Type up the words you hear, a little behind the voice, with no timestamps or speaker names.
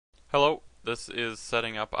Hello, this is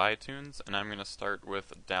setting up iTunes and I'm going to start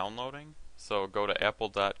with downloading. So go to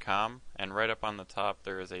apple.com and right up on the top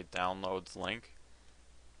there is a downloads link.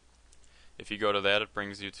 If you go to that, it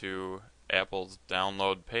brings you to Apple's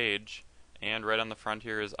download page, and right on the front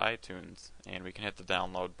here is iTunes, and we can hit the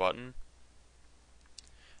download button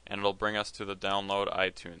and it'll bring us to the download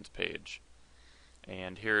iTunes page.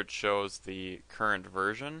 And here it shows the current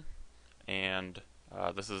version, and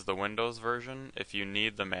this is the Windows version. If you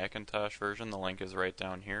need the Macintosh version, the link is right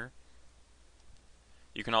down here.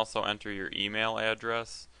 You can also enter your email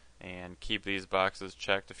address and keep these boxes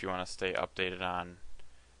checked if you want to stay updated on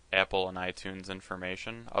Apple and iTunes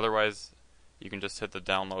information. Otherwise, you can just hit the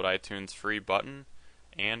download iTunes free button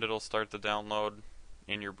and it'll start the download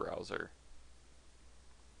in your browser.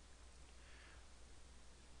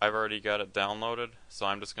 I've already got it downloaded, so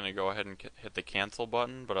I'm just going to go ahead and hit the cancel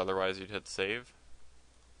button, but otherwise you'd hit save.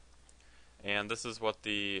 And this is what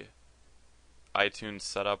the iTunes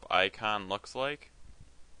setup icon looks like.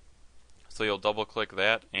 So you'll double click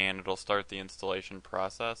that and it'll start the installation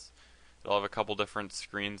process. It'll have a couple different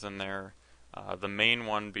screens in there. The main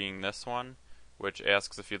one being this one, which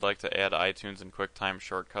asks if you'd like to add iTunes and QuickTime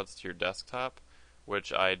shortcuts to your desktop,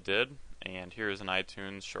 which I did, and here's an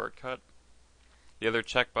iTunes shortcut. The other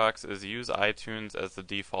checkbox is use iTunes as the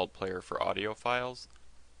default player for audio files.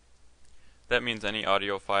 That means any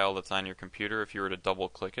audio file that's on your computer, if you were to double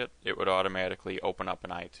click it, it would automatically open up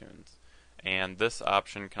in iTunes. And this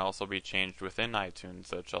option can also be changed within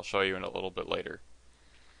iTunes, which I'll show you in a little bit later.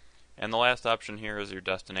 And the last option here is your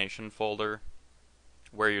destination folder,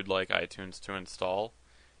 where you'd like iTunes to install.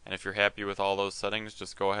 And if you're happy with all those settings,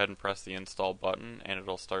 just go ahead and press the install button and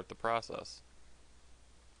it'll start the process.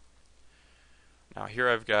 Now here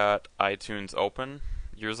I've got iTunes open.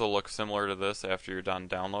 Yours will look similar to this after you're done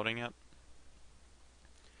downloading it.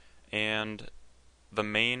 And the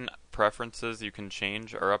main preferences you can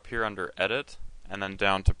change are up here under Edit and then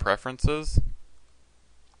down to Preferences.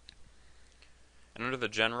 And under the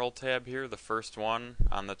General tab here, the first one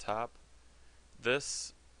on the top,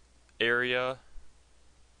 this area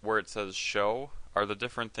where it says Show are the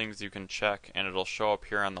different things you can check, and it'll show up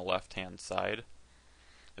here on the left hand side.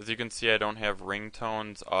 As you can see, I don't have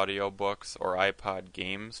ringtones, audiobooks, or iPod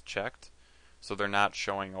games checked, so they're not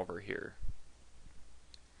showing over here.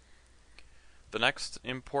 The next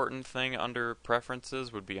important thing under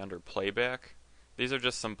Preferences would be under Playback. These are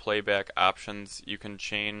just some playback options. You can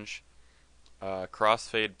change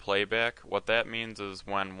crossfade playback. What that means is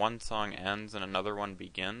when one song ends and another one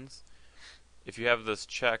begins, if you have this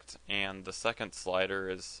checked and the second slider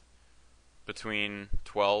is between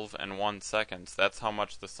 12 and 1 seconds, that's how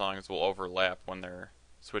much the songs will overlap when they're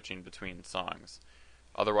switching between songs.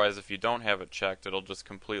 Otherwise, if you don't have it checked, it'll just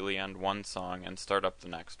completely end one song and start up the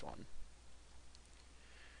next one.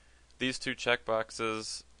 These two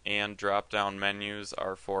checkboxes and drop-down menus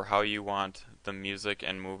are for how you want the music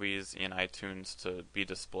and movies in iTunes to be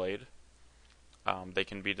displayed. They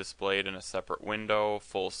can be displayed in a separate window,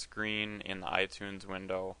 full screen, in the iTunes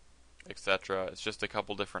window, etc. It's just a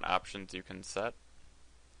couple different options you can set.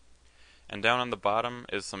 And down on the bottom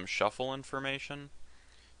is some shuffle information.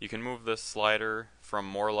 You can move this slider from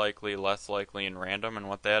more likely, less likely, and random, and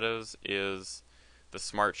what that is the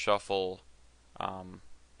Smart Shuffle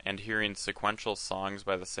and hearing sequential songs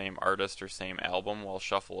by the same artist or same album while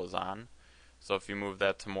shuffle is on. So if you move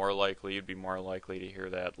that to more likely, you'd be more likely to hear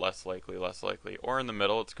that, less likely, or in the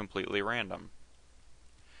middle it's completely random.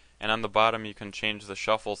 And on the bottom you can change the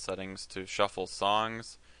shuffle settings to shuffle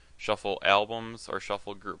songs, shuffle albums, or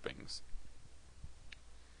shuffle groupings.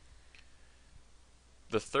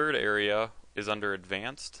 The third area is under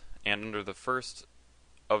Advanced, and under the first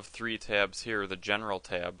of three tabs here, the General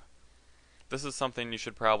tab, this is something you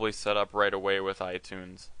should probably set up right away with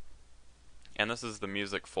iTunes. And this is the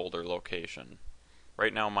music folder location.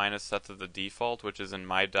 Right now mine is set to the default, which is in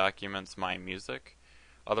My Documents, My Music.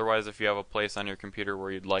 Otherwise, if you have a place on your computer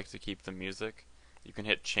where you'd like to keep the music, you can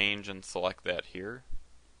hit change and select that here.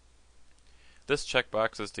 This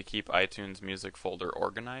checkbox is to keep iTunes music folder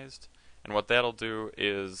organized, and what that'll do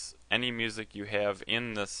is any music you have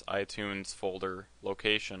in this iTunes folder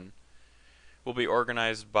location will be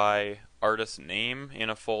organized by artist name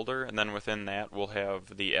in a folder, and then within that we'll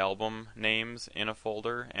have the album names in a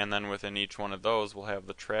folder, and then within each one of those we'll have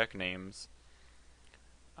the track names,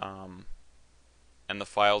 and the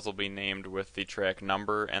files will be named with the track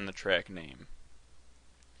number and the track name.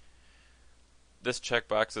 This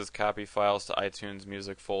checkbox is copy files to iTunes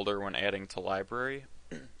music folder when adding to library.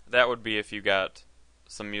 That would be if you got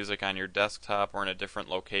some music on your desktop or in a different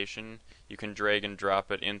location. You can drag and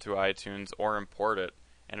drop it into iTunes or import it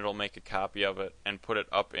and it'll make a copy of it and put it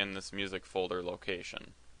up in this music folder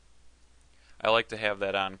location. I like to have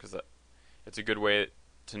that on because it's a good way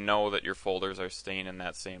to know that your folders are staying in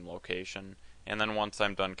that same location. And then once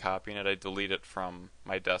I'm done copying it, I delete it from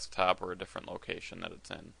my desktop or a different location that it's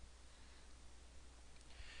in.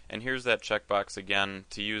 And here's that checkbox again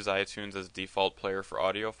to use iTunes as default player for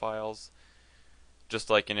audio files. Just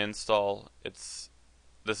like an install, this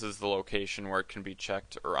is the location where it can be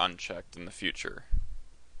checked or unchecked in the future.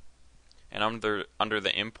 And under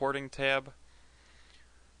the importing tab,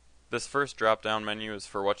 this first drop-down menu is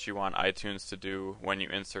for what you want iTunes to do when you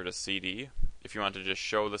insert a CD. If you want to just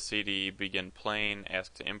show the CD, begin playing,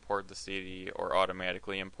 ask to import the CD, or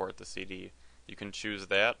automatically import the CD, you can choose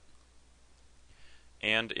that.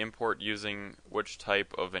 And import using which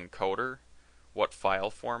type of encoder, what file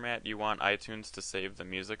format you want iTunes to save the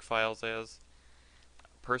music files as.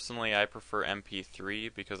 Personally, I prefer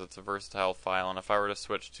MP3 because it's a versatile file, and if I were to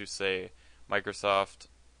switch to, say, Microsoft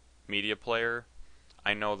Media Player,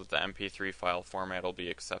 I know that the MP3 file format will be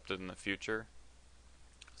accepted in the future.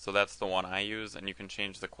 So that's the one I use, and you can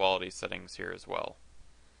change the quality settings here as well.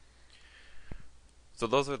 So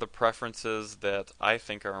those are the preferences that I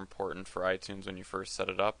think are important for iTunes when you first set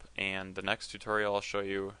it up, and the next tutorial I'll show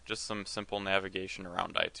you just some simple navigation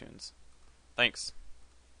around iTunes. Thanks.